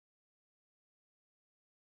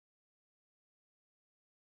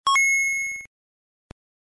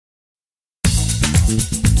Hey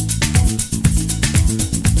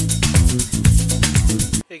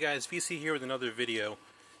guys, VC here with another video.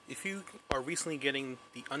 If you are recently getting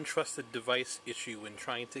the Untrusted Device issue when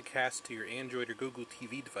trying to cast to your Android or Google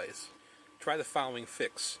TV device, try the following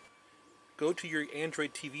fix. Go to your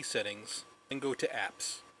Android TV settings and go to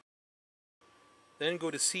Apps. Then go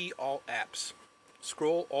to See All Apps.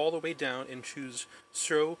 Scroll all the way down and choose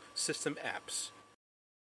Show System Apps.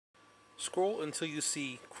 Scroll until you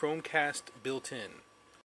see Chromecast built-in.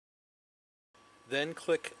 Then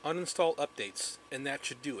click Uninstall Updates, and that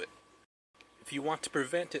should do it. If you want to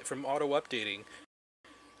prevent it from auto-updating,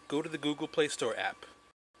 go to the Google Play Store app.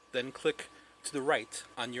 Then click to the right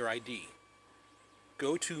on your ID.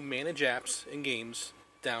 Go to Manage Apps and Games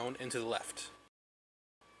down and to the left.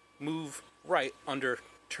 Move right under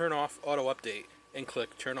Turn Off Auto Update and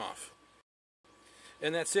click Turn Off.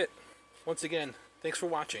 And that's it. Once again, thanks for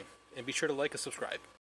watching, and be sure to like and subscribe.